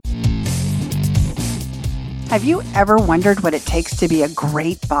Have you ever wondered what it takes to be a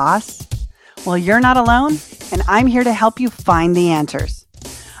great boss? Well, you're not alone, and I'm here to help you find the answers.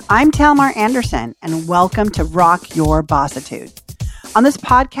 I'm Talmar Anderson, and welcome to Rock Your Bossitude. On this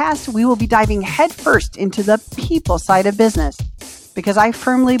podcast, we will be diving headfirst into the people side of business, because I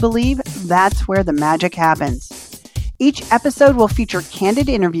firmly believe that's where the magic happens. Each episode will feature candid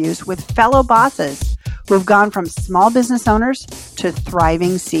interviews with fellow bosses who have gone from small business owners to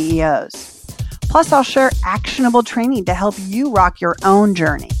thriving CEOs. Plus, I'll share actionable training to help you rock your own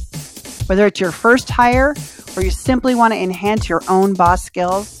journey. Whether it's your first hire or you simply want to enhance your own boss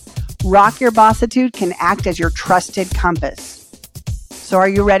skills, Rock Your Bossitude can act as your trusted compass. So are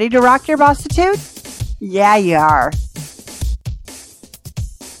you ready to rock your bossitude? Yeah, you are.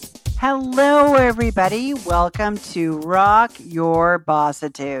 Hello, everybody. Welcome to Rock Your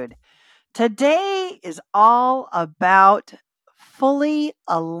Bossitude. Today is all about fully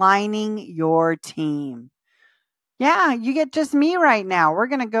aligning your team. Yeah, you get just me right now. We're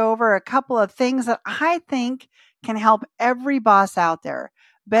going to go over a couple of things that I think can help every boss out there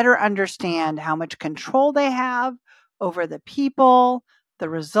better understand how much control they have over the people, the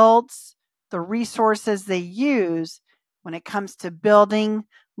results, the resources they use when it comes to building,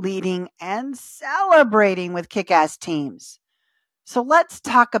 leading, and celebrating with kick-ass teams. So let's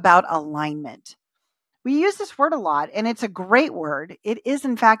talk about alignment. We use this word a lot, and it's a great word. It is,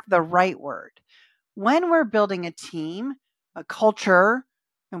 in fact, the right word. When we're building a team, a culture,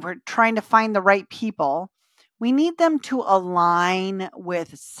 and we're trying to find the right people, we need them to align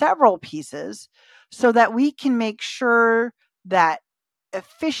with several pieces so that we can make sure that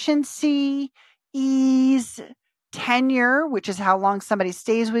efficiency, ease, tenure, which is how long somebody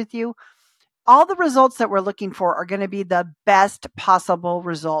stays with you, all the results that we're looking for are going to be the best possible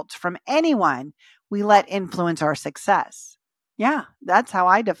results from anyone we let influence our success. Yeah, that's how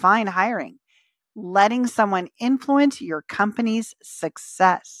I define hiring. Letting someone influence your company's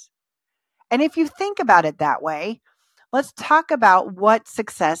success. And if you think about it that way, let's talk about what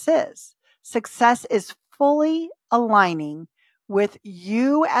success is. Success is fully aligning with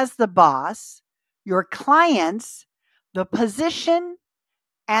you as the boss, your clients, the position,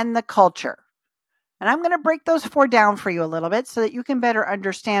 and the culture. And I'm going to break those four down for you a little bit so that you can better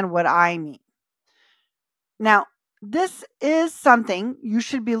understand what I mean. Now, this is something you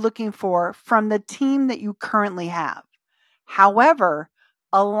should be looking for from the team that you currently have. However,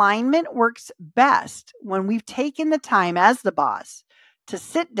 alignment works best when we've taken the time as the boss to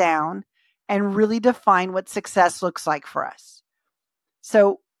sit down and really define what success looks like for us.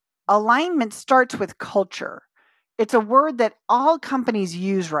 So, alignment starts with culture. It's a word that all companies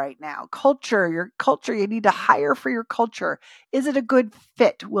use right now. Culture, your culture, you need to hire for your culture. Is it a good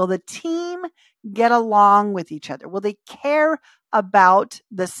fit? Will the team get along with each other? Will they care about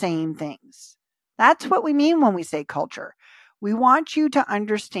the same things? That's what we mean when we say culture. We want you to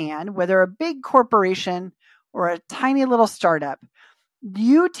understand whether a big corporation or a tiny little startup,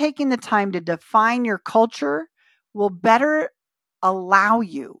 you taking the time to define your culture will better allow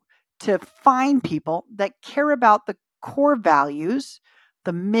you to find people that care about the core values,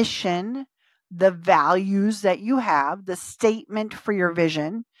 the mission, the values that you have, the statement for your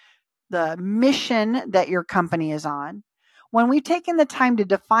vision, the mission that your company is on. When we've taken the time to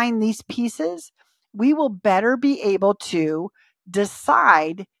define these pieces, we will better be able to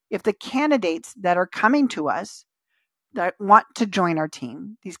decide if the candidates that are coming to us that want to join our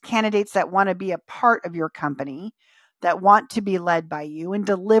team, these candidates that want to be a part of your company, that want to be led by you and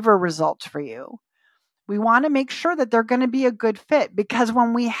deliver results for you. We want to make sure that they're going to be a good fit, because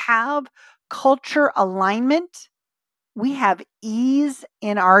when we have culture alignment, we have ease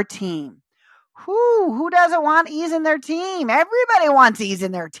in our team. Who doesn't want ease in their team? Everybody wants ease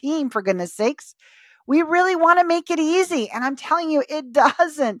in their team, for goodness sakes. We really want to make it easy. And I'm telling you, it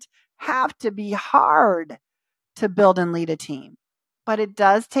doesn't have to be hard to build and lead a team, but it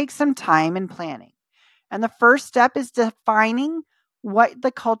does take some time and planning. And the first step is defining what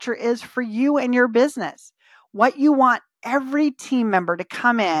the culture is for you and your business, what you want every team member to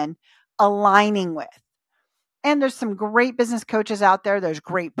come in aligning with. And there's some great business coaches out there. There's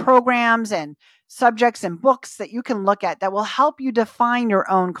great programs and subjects and books that you can look at that will help you define your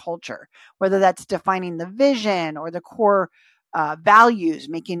own culture, whether that's defining the vision or the core values,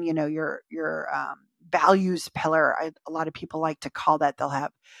 making, your values pillar. A lot of people like to call that. They'll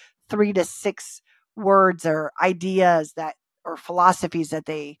have 3 to 6 words or ideas or philosophies that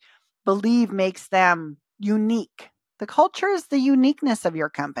they believe makes them unique. The culture is the uniqueness of your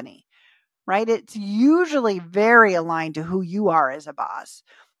company, right? It's usually very aligned to who you are as a boss.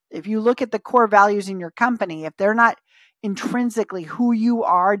 If you look at the core values in your company, if they're not intrinsically who you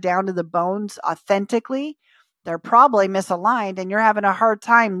are down to the bones authentically, They're probably misaligned and you're having a hard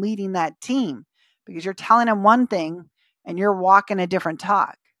time leading that team because you're telling them one thing and you're walking a different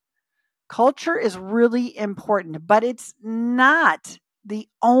talk. Culture is really important, but it's not the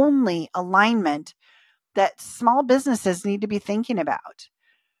only alignment that small businesses need to be thinking about.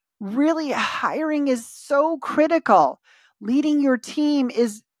 Really, hiring is so critical. Leading your team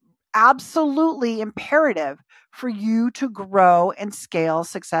is absolutely imperative for you to grow and scale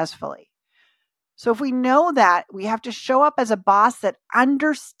successfully. So, if we know that, we have to show up as a boss that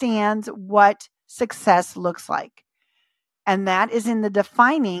understands what success looks like. And that is in the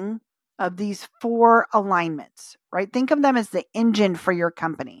defining of these four alignments, right? Think of them as the engine for your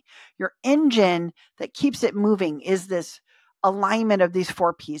company. Your engine that keeps it moving is this alignment of these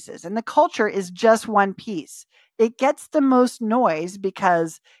four pieces. And the culture is just one piece. It gets the most noise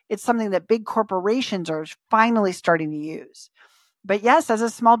because it's something that big corporations are finally starting to use. But yes, as a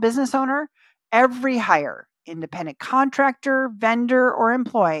small business owner, every hire, independent contractor, vendor, or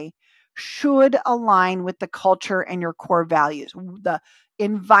employee, should align with the culture and your core values, the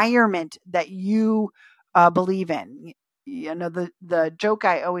environment that you believe in. You know, the joke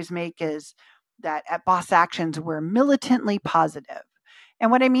I always make is that at Boss Actions, we're militantly positive. And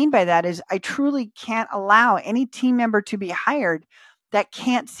what I mean by that is I truly can't allow any team member to be hired that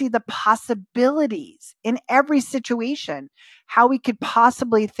can't see the possibilities in every situation, how we could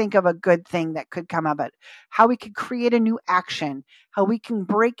possibly think of a good thing that could come of it, how we could create a new action, how we can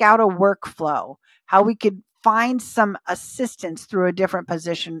break out a workflow, how we could find some assistance through a different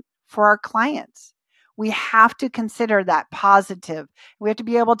position for our clients. We have to consider that positive. We have to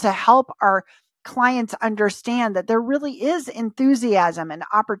be able to help our clients understand that there really is enthusiasm and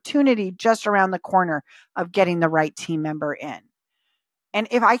opportunity just around the corner of getting the right team member in. And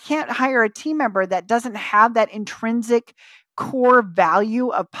if I can't hire a team member that doesn't have that intrinsic core value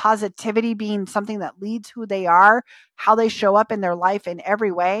of positivity being something that leads who they are, how they show up in their life in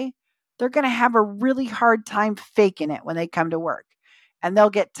every way, they're going to have a really hard time faking it when they come to work. And they'll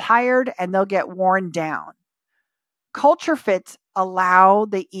get tired and they'll get worn down. Culture fits allow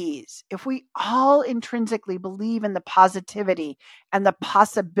the ease. If we all intrinsically believe in the positivity and the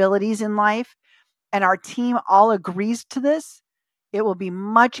possibilities in life, and our team all agrees to this, it will be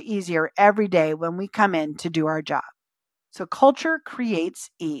much easier every day when we come in to do our job. So culture creates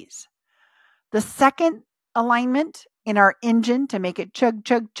ease. The second alignment in our engine to make it chug,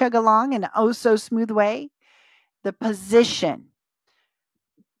 chug, chug along in an oh so smooth way, the position.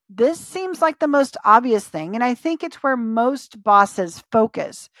 This seems like the most obvious thing, and I think it's where most bosses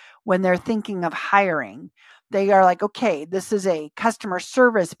focus when they're thinking of hiring. They are like, okay, this is a customer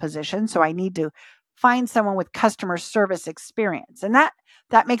service position, so I need to find someone with customer service experience. And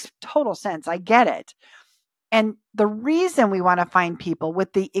that makes total sense. I get it. And the reason we want to find people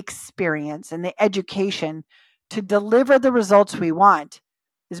with the experience and the education to deliver the results we want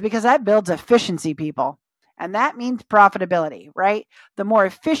is because that builds efficiency, people. And that means profitability, right? The more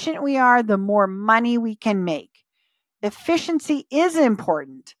efficient we are, the more money we can make. Efficiency is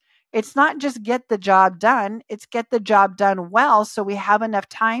important. It's not just get the job done, it's get the job done well so we have enough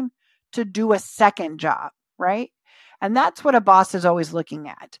time to do a second job, right? And that's what a boss is always looking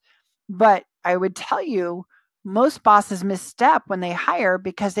at. But I would tell you, most bosses misstep when they hire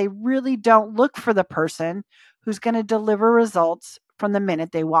because they really don't look for the person who's going to deliver results from the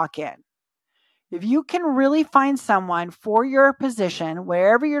minute they walk in. If you can really find someone for your position,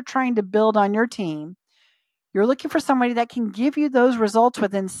 wherever you're trying to build on your team, you're looking for somebody that can give you those results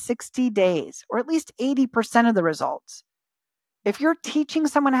within 60 days, or at least 80% of the results. If you're teaching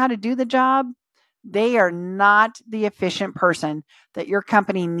someone how to do the job, they are not the efficient person that your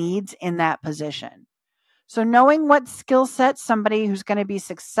company needs in that position. So knowing what skill set somebody who's going to be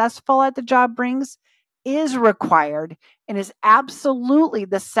successful at the job brings is required and is absolutely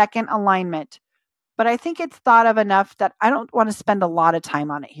the second alignment. But I think it's thought of enough that I don't want to spend a lot of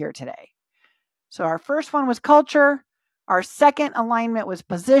time on it here today. So our first one was culture. Our second alignment was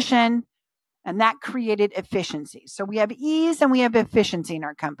position, and that created efficiency. So we have ease and we have efficiency in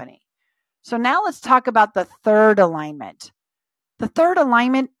our company. So now let's talk about the third alignment. The third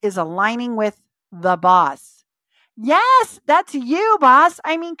alignment is aligning with the boss. Yes, that's you, boss.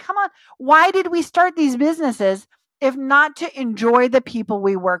 I mean, come on. Why did we start these businesses if not to enjoy the people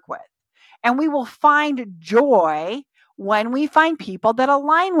we work with? And we will find joy when we find people that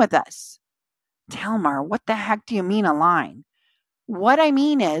align with us. Telmar, what the heck do you mean align? What I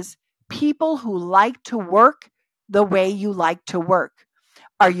mean is people who like to work the way you like to work.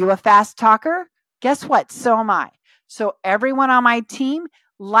 Are you a fast talker? Guess what? So am I. So everyone on my team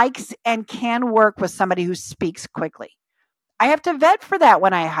likes and can work with somebody who speaks quickly. I have to vet for that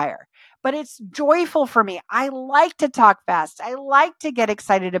when I hire. but it's joyful for me. I like to talk fast. I like to get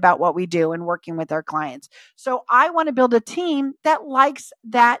excited about what we do and working with our clients. So I want to build a team that likes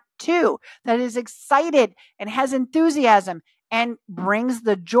that too, that is excited and has enthusiasm and brings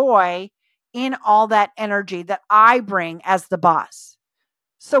the joy in all that energy that I bring as the boss.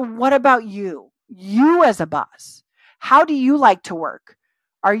 So, what about you? You as a boss, how do you like to work?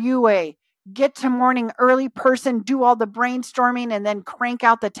 Are you a get to morning early person, do all the brainstorming, and then crank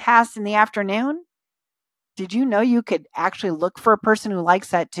out the tasks in the afternoon? Did you know you could actually look for a person who likes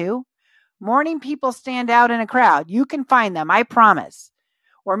that too? Morning people stand out in a crowd. You can find them, I promise.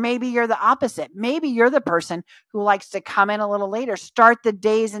 Or maybe you're the opposite. Maybe you're the person who likes to come in a little later, start the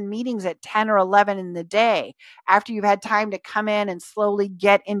days and meetings at 10 or 11 in the day after you've had time to come in and slowly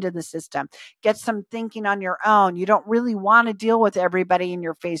get into the system, get some thinking on your own. You don't really want to deal with everybody in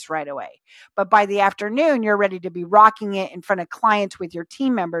your face right away. But by the afternoon, you're ready to be rocking it in front of clients with your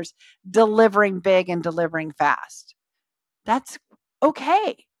team members, delivering big and delivering fast. That's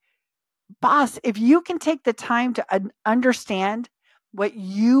okay. Boss, if you can take the time to understand what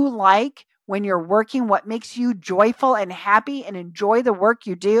you like when you're working, what makes you joyful and happy and enjoy the work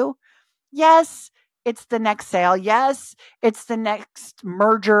you do, yes, it's the next sale. Yes, it's the next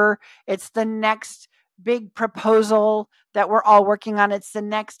merger. It's the next big proposal that we're all working on. It's the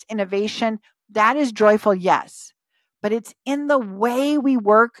next innovation. That is joyful, yes. But it's in the way we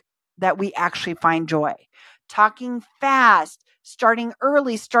work that we actually find joy. Talking fast, starting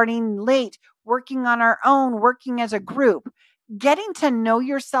early, starting late, working on our own, working as a group, getting to know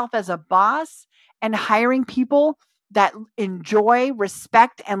yourself as a boss and hiring people that enjoy,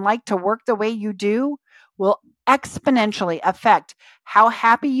 respect, and like to work the way you do will exponentially affect how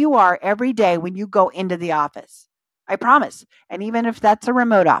happy you are every day when you go into the office. I promise. And even if that's a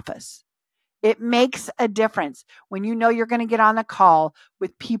remote office, it makes a difference when you know you're going to get on a call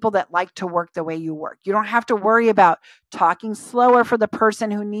with people that like to work the way you work. You don't have to worry about talking slower for the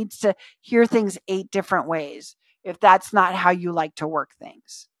person who needs to hear things 8 different ways if that's not how you like to work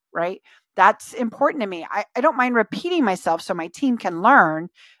things, right? That's important to me. I don't mind repeating myself so my team can learn.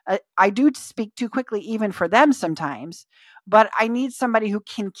 I do speak too quickly, even for them sometimes, but I need somebody who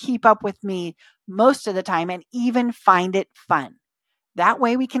can keep up with me most of the time and even find it fun. That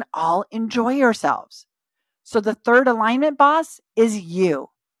way we can all enjoy ourselves. So the third alignment, boss, is you.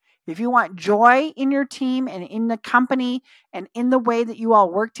 If you want joy in your team and in the company and in the way that you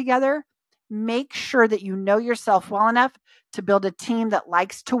all work together, make sure that you know yourself well enough to build a team that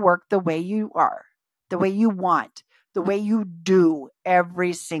likes to work the way you are, the way you want, the way you do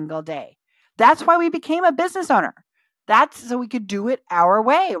every single day. That's why we became a business owner. That's so we could do it our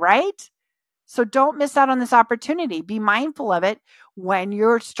way, right? So don't miss out on this opportunity. Be mindful of it when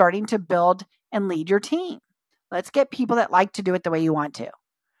you're starting to build and lead your team. Let's get people that like to do it the way you want to.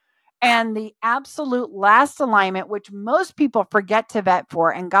 And the absolute last alignment, which most people forget to vet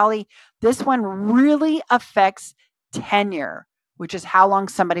for, and golly, this one really affects tenure, which is how long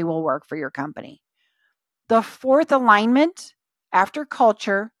somebody will work for your company. The fourth alignment, after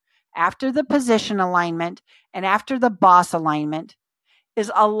culture, after the position alignment, and after the boss alignment,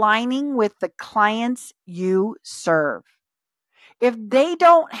 is aligning with the clients you serve. If they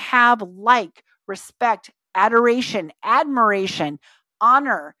don't have like, respect, adoration, admiration,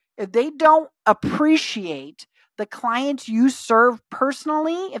 honor, if they don't appreciate the clients you serve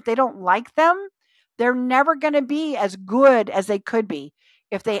personally, if they don't like them, they're never going to be as good as they could be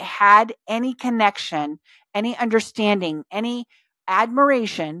if they had any connection, any understanding, any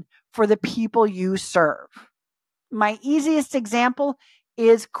admiration for the people you serve. My easiest example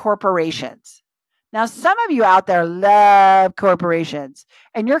is corporations. Now, some of you out there love corporations,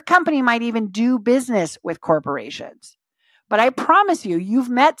 and your company might even do business with corporations. But I promise you, you've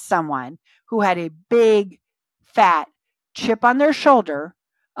met someone who had a big, fat chip on their shoulder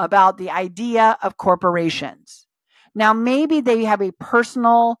about the idea of corporations. Now, maybe they have a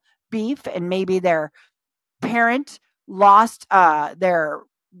personal beef, and maybe their parent lost their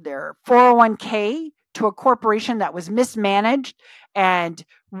 401k to a corporation that was mismanaged and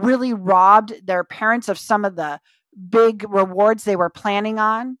really robbed their parents of some of the big rewards they were planning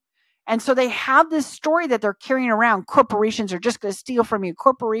on. And so they have this story that they're carrying around. Corporations are just going to steal from you.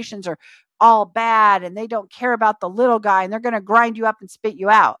 Corporations are all bad and they don't care about the little guy and they're going to grind you up and spit you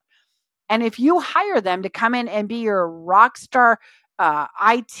out. And if you hire them to come in and be your rock star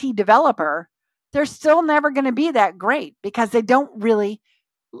IT developer, they're still never going to be that great because they don't really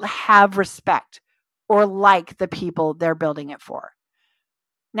have respect or like the people they're building it for.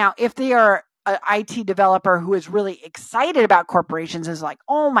 Now, if they are an IT developer who is really excited about corporations, is like,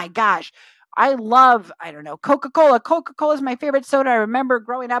 oh my gosh, I love, I don't know, Coca-Cola. Coca-Cola is my favorite soda. I remember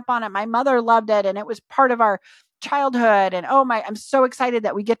growing up on it. My mother loved it, and it was part of our childhood. And I'm so excited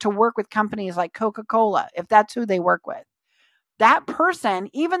that we get to work with companies like Coca-Cola, if that's who they work with. That person,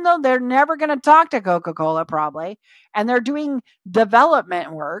 even though they're never going to talk to Coca-Cola probably, and they're doing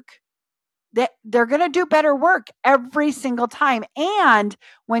development work, they're going to do better work every single time. And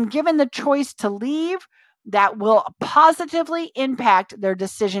when given the choice to leave, that will positively impact their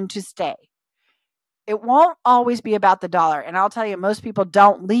decision to stay. It won't always be about the dollar. And I'll tell you, most people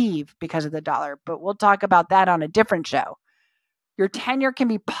don't leave because of the dollar, but we'll talk about that on a different show. Your tenure can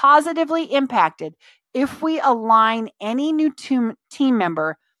be positively impacted if we align any new team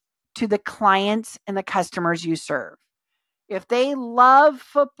member to the clients and the customers you serve. If they love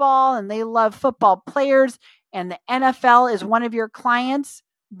football and they love football players and the NFL is one of your clients,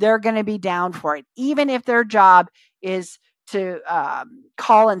 they're going to be down for it, even if their job is to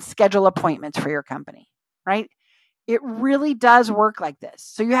call and schedule appointments for your company, right? It really does work like this.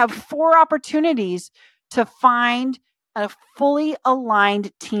 So you have 4 opportunities to find a fully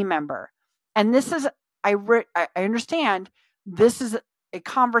aligned team member. And this is, I understand, this is a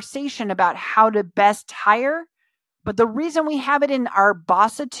conversation about how to best hire. But the reason we have it in our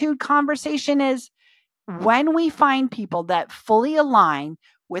bossitude conversation is when we find people that fully align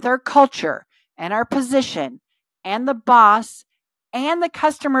with our culture and our position and the boss and the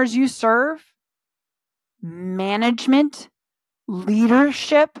customers you serve, management,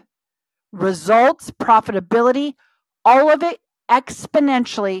 leadership, results, profitability, all of it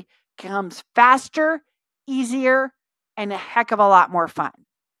exponentially comes faster, easier, and a heck of a lot more fun.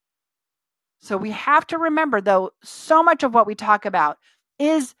 So we have to remember, though, so much of what we talk about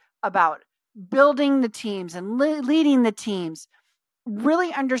is about building the teams and leading the teams.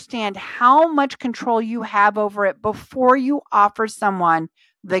 Really understand how much control you have over it before you offer someone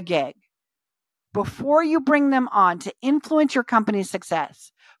the gig. Before you bring them on to influence your company's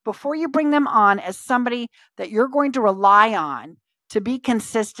success, before you bring them on as somebody that you're going to rely on to be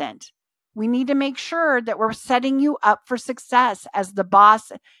consistent, we need to make sure that we're setting you up for success as the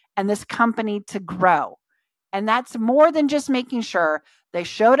boss and this company to grow. And that's more than just making sure they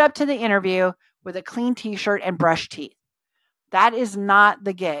showed up to the interview with a clean t-shirt and brushed teeth. That is not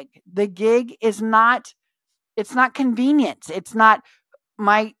the gig. The gig is not, it's not convenience. It's not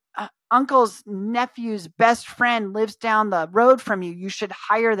my uncle's nephew's best friend lives down the road from you. You should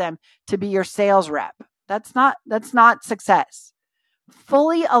hire them to be your sales rep. That's not success.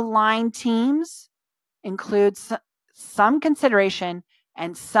 Fully aligned teams includes some consideration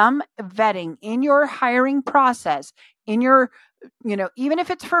and some vetting in your hiring process, in your, even if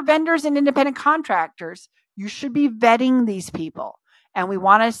it's for vendors and independent contractors, you should be vetting these people. And we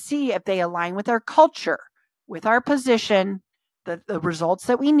want to see if they align with our culture, with our position, the results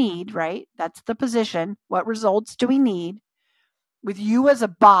that we need, right? That's the position. What results do we need? With you as a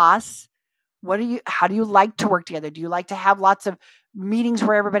boss, how do you like to work together? Do you like to have lots of meetings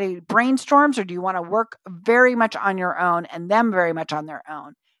where everybody brainstorms, or do you want to work very much on your own and them very much on their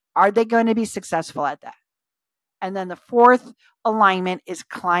own? Are they going to be successful at that? And then the 4th alignment is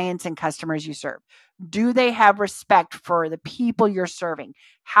clients and customers you serve. Do they have respect for the people you're serving?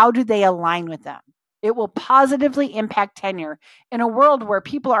 How do they align with them? It will positively impact tenure in a world where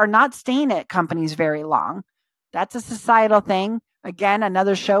people are not staying at companies very long. That's a societal thing. Again,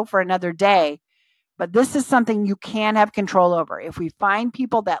 another show for another day. But this is something you can have control over. If we find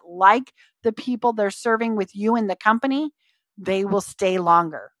people that like the people they're serving with you in the company, they will stay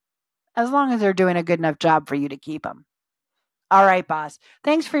longer, as long as they're doing a good enough job for you to keep them. All right, boss.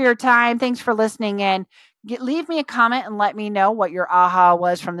 Thanks for your time. Thanks for listening in. Leave me a comment and let me know what your aha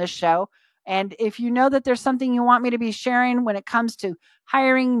was from this show. And if you know that there's something you want me to be sharing when it comes to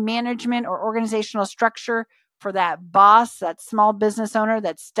hiring, management, or organizational structure for that boss, that small business owner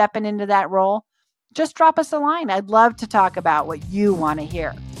that's stepping into that role, just drop us a line. I'd love to talk about what you want to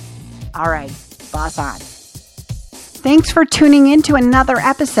hear. All right, boss on. Thanks for tuning in to another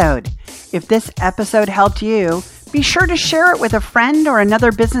episode. If this episode helped you, be sure to share it with a friend or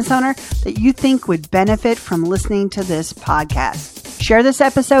another business owner that you think would benefit from listening to this podcast. Share this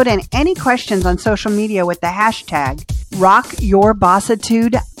episode and any questions on social media with the hashtag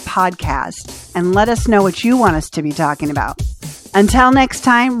RockYourBossitudePodcast and let us know what you want us to be talking about. Until next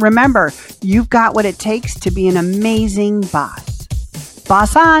time, remember, you've got what it takes to be an amazing boss.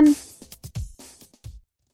 Boss on!